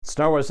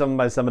Star Wars 7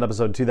 by 7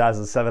 episode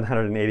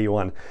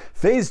 2781.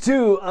 Phase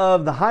 2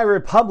 of the High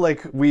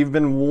Republic. We've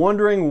been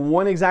wondering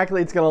when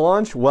exactly it's going to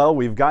launch. Well,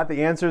 we've got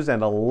the answers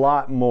and a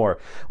lot more.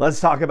 Let's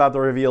talk about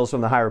the reveals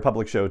from the High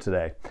Republic show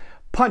today.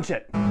 Punch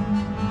it!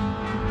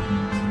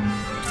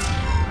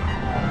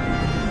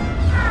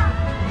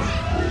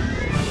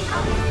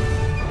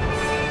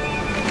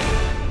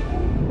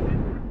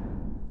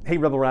 Hey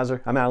Rebel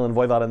Rouser, I'm Alan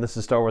Voivod and this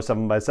is Star Wars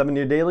 7 by 7,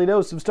 your daily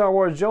dose of Star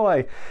Wars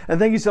joy. And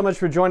thank you so much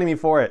for joining me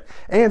for it.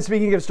 And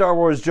speaking of Star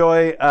Wars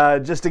joy,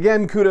 just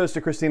again, kudos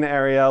to Christina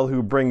Ariel,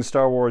 who brings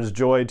Star Wars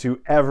joy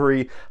to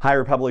every High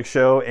Republic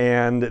show.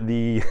 And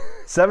the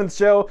 7th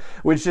show,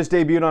 which just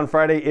debuted on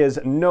Friday, is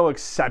no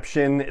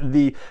exception.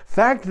 The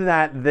fact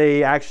that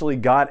they actually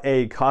got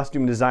a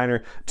costume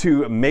designer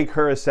to make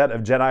her a set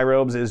of Jedi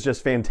robes is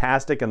just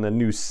fantastic. And the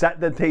new set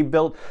that they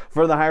built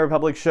for the High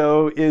Republic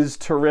show is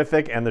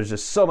terrific. And there's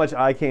just so much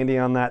eye candy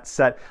on that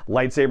set.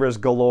 Lightsabers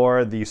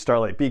galore, the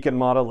Starlight Beacon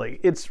model,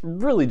 it's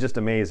really just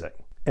amazing.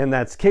 And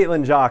that's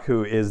Caitlin Jock,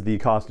 who is the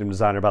costume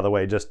designer, by the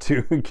way, just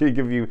to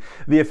give you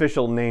the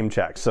official name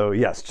check. So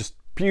yes, just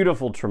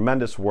beautiful,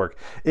 tremendous work.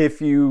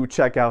 If you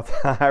check out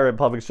the High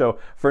Republic show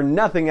for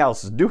nothing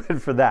else, do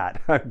it for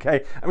that,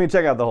 okay? I mean,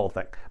 check out the whole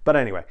thing. But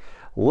anyway,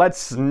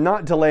 let's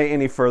not delay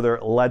any further.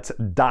 Let's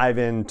dive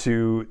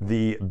into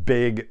the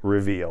big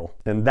reveal.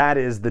 And that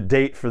is the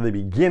date for the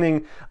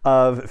beginning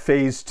of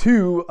Phase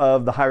 2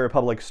 of the High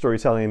Republic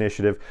Storytelling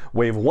Initiative.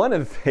 Wave 1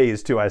 of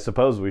Phase 2, I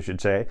suppose we should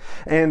say.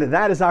 And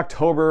that is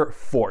October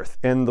 4th.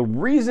 And the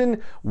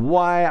reason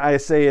why I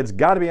say it's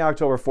got to be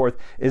October 4th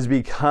is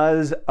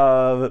because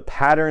of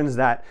patterns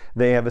that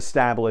they have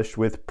established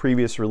with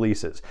previous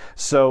releases.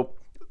 So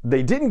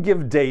they didn't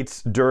give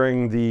dates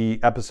during the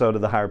episode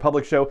of the High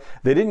Republic show.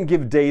 They didn't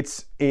give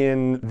dates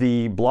in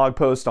the blog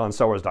post on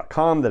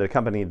StarWars.com that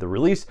accompanied the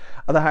release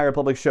of the High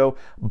Republic show,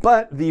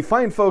 but the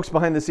fine folks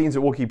behind the scenes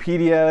at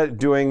Wikipedia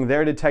doing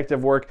their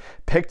detective work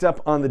picked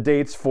up on the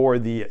dates for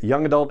the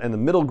young adult and the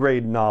middle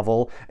grade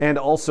novel, and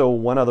also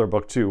one other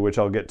book too, which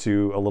I'll get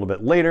to a little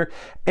bit later.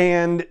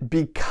 And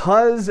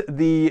because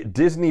the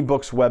Disney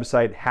Books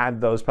website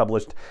had those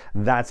published,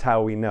 that's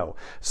how we know.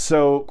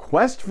 So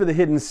Quest for the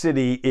Hidden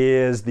City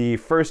is the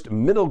first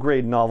middle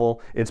grade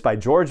novel. It's by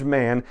George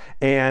Mann,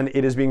 and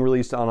it is being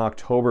released on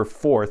October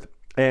 4th.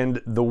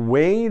 And the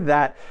way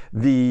that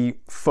the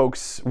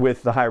folks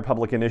with the High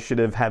Republic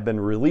Initiative have been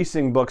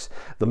releasing books,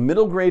 the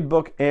middle grade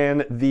book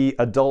and the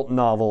adult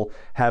novel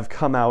have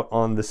come out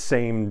on the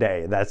same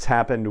day. That's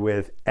happened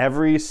with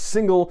every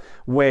single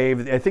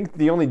wave. I think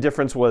the only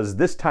difference was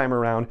this time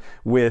around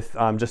with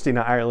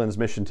Justina Ireland's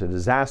Mission to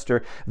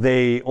Disaster.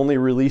 They only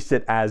released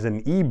it as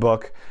an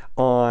ebook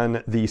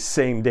on the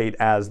same date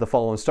as The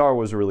Fallen Star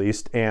was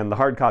released, and the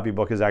hard copy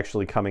book is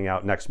actually coming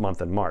out next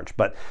month in March.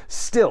 But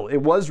still, it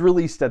was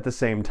released at the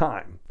same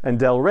time. And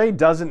Del Rey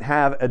doesn't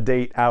have a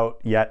date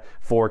out yet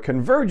for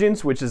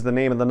Convergence, which is the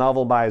name of the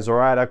novel by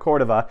Zoraida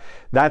Cordova.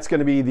 That's going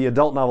to be the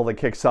adult novel that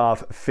kicks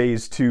off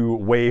Phase 2,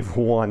 Wave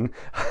 1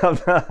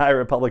 of the High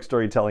Republic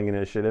Storytelling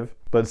Initiative.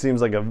 But it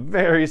seems like a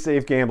very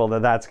safe gamble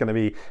that that's going to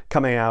be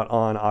coming out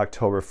on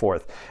October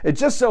 4th. It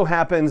just so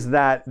happens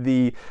that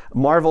the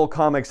Marvel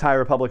Comics High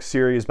Republic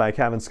series by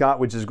Cavan Scott,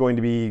 which is going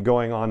to be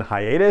going on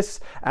hiatus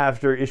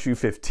after issue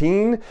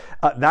 15,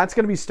 that's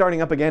going to be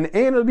starting up again,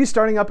 and it'll be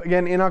starting up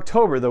again in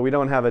October, though we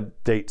don't have a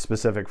date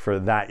specific for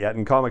that yet,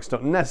 and comics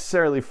don't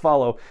necessarily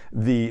follow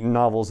the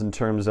novels in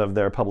terms of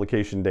their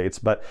publication dates.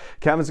 But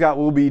Cavan Scott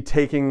will be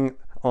taking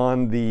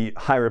on the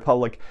High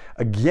Republic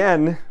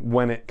again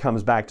when it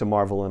comes back to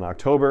Marvel in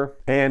October.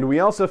 And we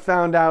also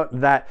found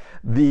out that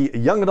the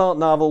young adult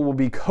novel will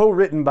be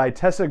co-written by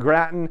Tessa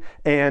Gratton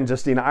and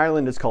Justina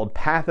Ireland. It's called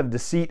Path of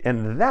Deceit,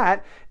 and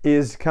that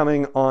is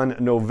coming on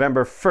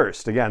November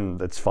 1st. Again,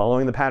 it's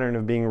following the pattern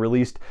of being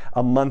released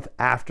a month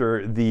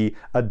after the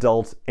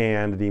adult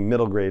and the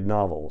middle grade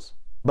novels.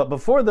 But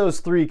before those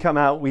three come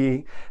out,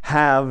 we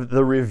have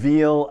the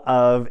reveal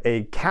of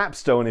a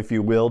capstone, if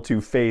you will, to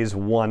Phase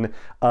 1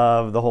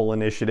 of the whole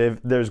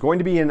initiative. There's going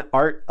to be an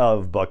Art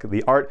of book,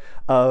 the Art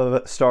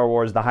of Star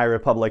Wars, the High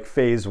Republic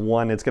Phase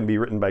 1. It's going to be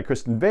written by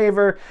Kristen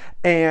Baver,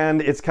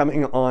 and it's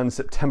coming on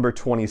September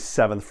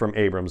 27th from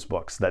Abrams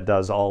Books, that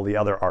does all the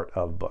other Art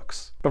of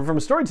books. But from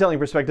a storytelling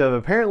perspective,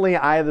 apparently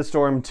Eye of the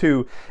Storm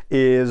 2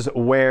 is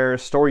where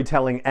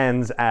storytelling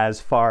ends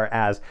as far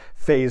as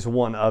Phase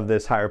 1 of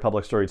this High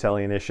Republic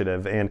Storytelling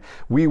Initiative. And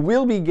we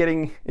will be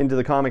getting into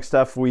the comic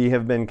stuff. We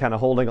have been kind of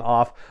holding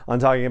off on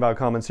talking about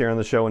comics here on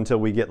the show until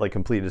we get like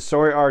completed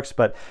story arcs.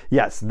 But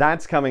yes,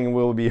 that's coming, and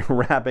we'll be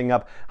wrapping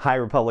up High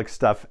Republic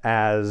stuff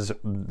as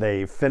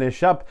they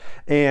finish up.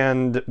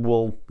 And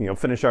we'll,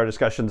 finish our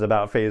discussions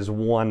about Phase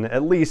 1,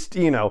 at least,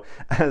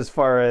 as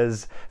far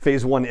as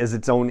Phase 1 as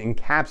its own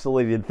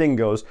encapsulated thing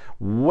goes,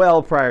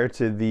 well prior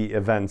to the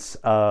events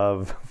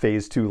of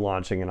Phase 2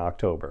 launching in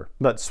October.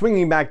 But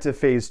swinging back to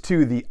Phase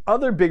 2, the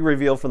other big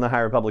reveal from the High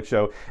High Republic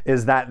show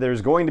is that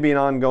there's going to be an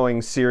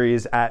ongoing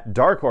series at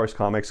Dark Horse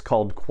Comics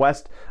called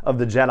Quest of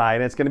the Jedi,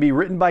 and it's going to be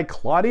written by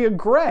Claudia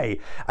Gray.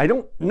 I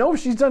don't know if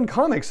she's done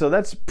comics, so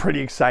that's pretty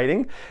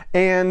exciting.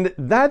 And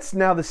that's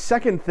now the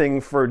second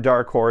thing for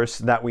Dark Horse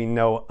that we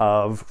know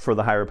of for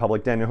the High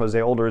Republic. Daniel Jose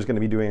Older is going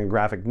to be doing a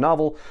graphic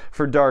novel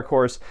for Dark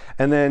Horse,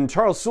 and then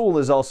Charles Soule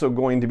is also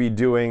going to be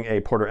doing a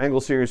Porter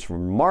Engle series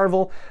from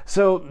Marvel.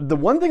 So the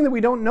one thing that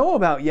we don't know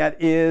about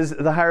yet is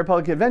the High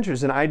Republic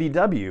Adventures in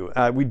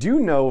IDW. We do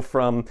know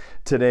from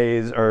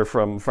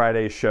from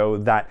Friday's show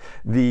that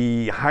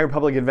the High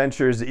Republic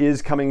Adventures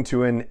is coming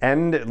to an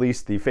end, at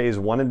least the Phase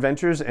 1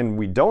 adventures, and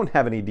we don't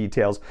have any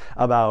details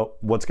about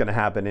what's going to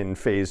happen in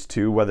Phase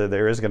 2, whether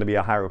there is going to be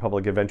a High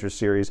Republic Adventures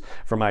series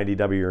from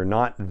IDW or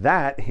not.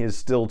 That is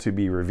still to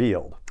be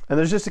revealed. And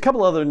there's just a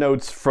couple other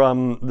notes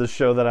from the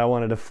show that I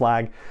wanted to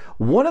flag.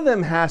 One of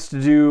them has to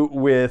do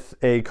with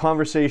a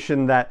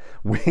conversation that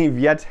we've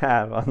yet to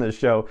have on the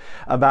show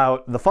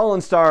about the Fallen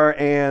Star,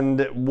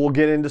 and we'll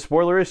get into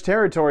spoilerish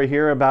territory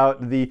here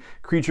about the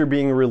creature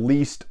being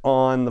released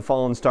on the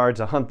Fallen Star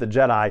to hunt the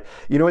Jedi.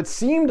 You know, it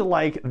seemed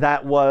like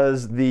that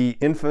was the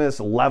infamous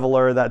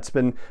Leveler that's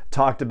been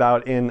talked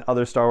about in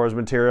other Star Wars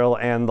material,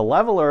 and the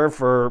Leveler,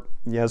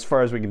 as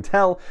far as we can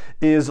tell,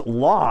 is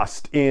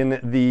lost in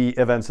the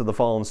events of the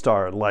Fallen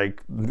Star.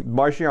 Like,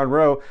 Marchion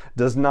Ro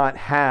does not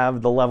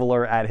have the Leveler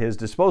at his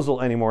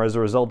disposal anymore as a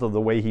result of the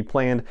way he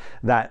planned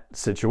that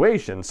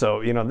situation.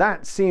 So, you know,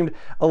 that seemed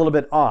a little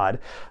bit odd.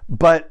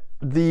 But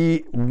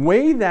the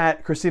way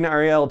that Christina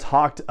Ariel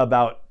talked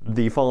about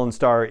the Fallen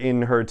Star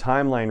in her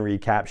timeline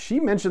recap, she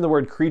mentioned the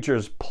word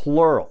creatures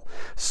plural.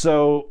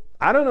 So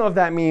I don't know if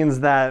that means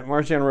that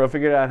Marchion Ro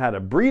figured out how to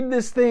breed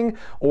this thing,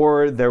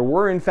 or there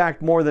were in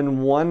fact more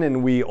than one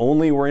and we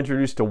only were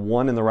introduced to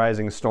one in the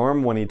Rising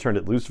Storm when he turned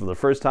it loose for the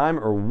first time,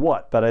 or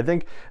what. But I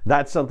think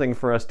that's something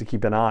for us to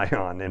keep an eye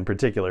on in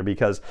particular,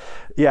 because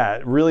yeah,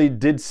 it really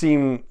did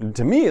seem,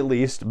 to me at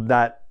least,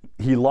 that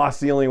he lost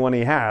the only one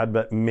he had,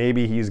 but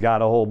maybe he's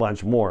got a whole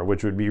bunch more,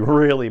 which would be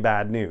really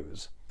bad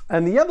news.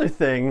 And the other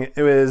thing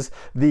is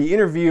the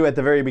interview at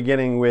the very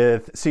beginning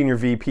with Senior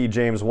VP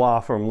James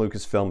Waugh from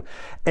Lucasfilm.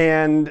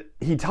 And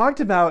he talked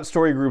about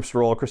Story Group's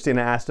role.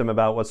 Christina asked him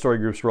about what Story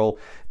Group's role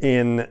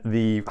in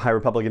the High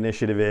Republic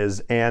Initiative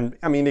is. And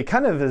I mean, it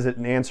kind of is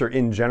an answer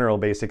in general,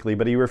 basically,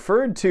 but he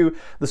referred to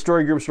the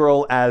Story Group's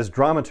role as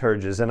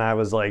dramaturges. And I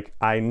was like,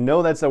 I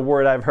know that's a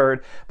word I've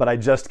heard, but I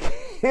just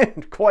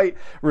can't quite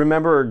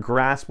remember or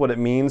grasp what it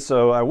means.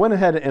 So I went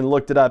ahead and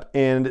looked it up,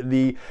 and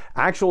the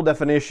actual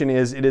definition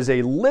is, it is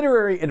a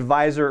literary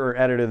advisor or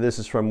editor, this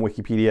is from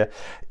Wikipedia,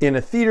 in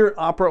a theater,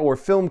 opera, or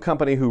film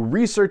company who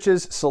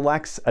researches,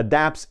 selects,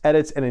 adapts,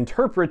 edits, and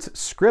interprets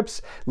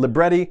scripts,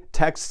 libretti,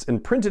 texts,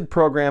 and printed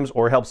programs,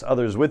 or helps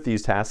others with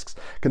these tasks,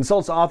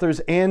 consults authors,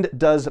 and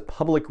does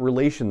public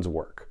relations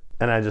work.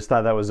 And I just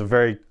thought that was a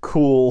very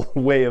cool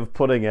way of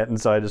putting it. And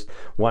so I just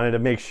wanted to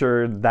make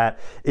sure that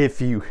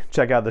if you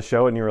check out the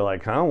show and you were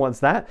like, huh,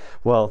 what's that?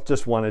 Well,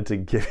 just wanted to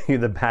give you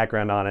the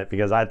background on it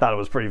because I thought it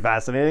was pretty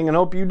fascinating and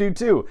hope you do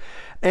too.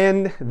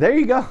 And there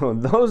you go.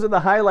 Those are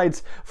the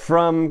highlights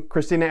from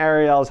Christina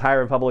Ariel's High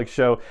Republic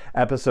show,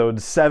 episode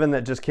 7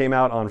 that just came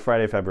out on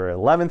Friday, February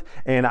 11th.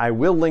 And I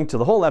will link to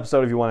the whole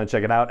episode if you want to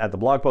check it out at the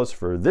blog post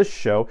for this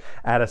show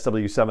at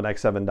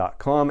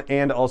sw7x7.com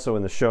and also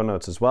in the show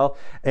notes as well.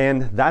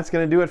 And that's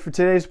going to do it for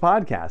today's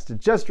podcast. It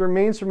just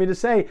remains for me to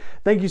say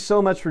thank you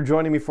so much for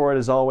joining me for it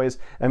as always,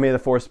 and may the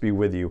Force be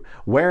with you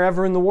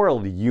wherever in the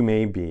world you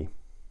may be.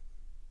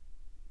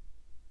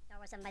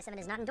 7x7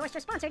 is not endorsed or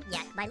sponsored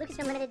yet by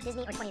Lucasfilm Limited,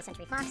 Disney, or 20th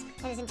Century Fox,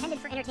 and is intended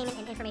for entertainment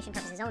and information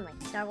purposes only.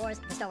 Star Wars,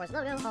 the Star Wars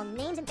logo, all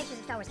names and pictures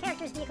of Star Wars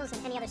characters, vehicles,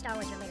 and any other Star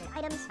Wars related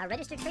items are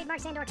registered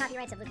trademarks and/or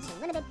copyrights of Lucasfilm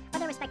Limited, or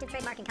their respective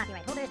trademark and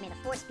copyright holders. May the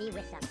Force be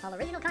with them. All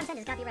original content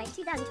is copyright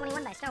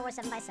 2021 by Star Wars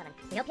 7x7.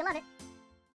 We hope you love it.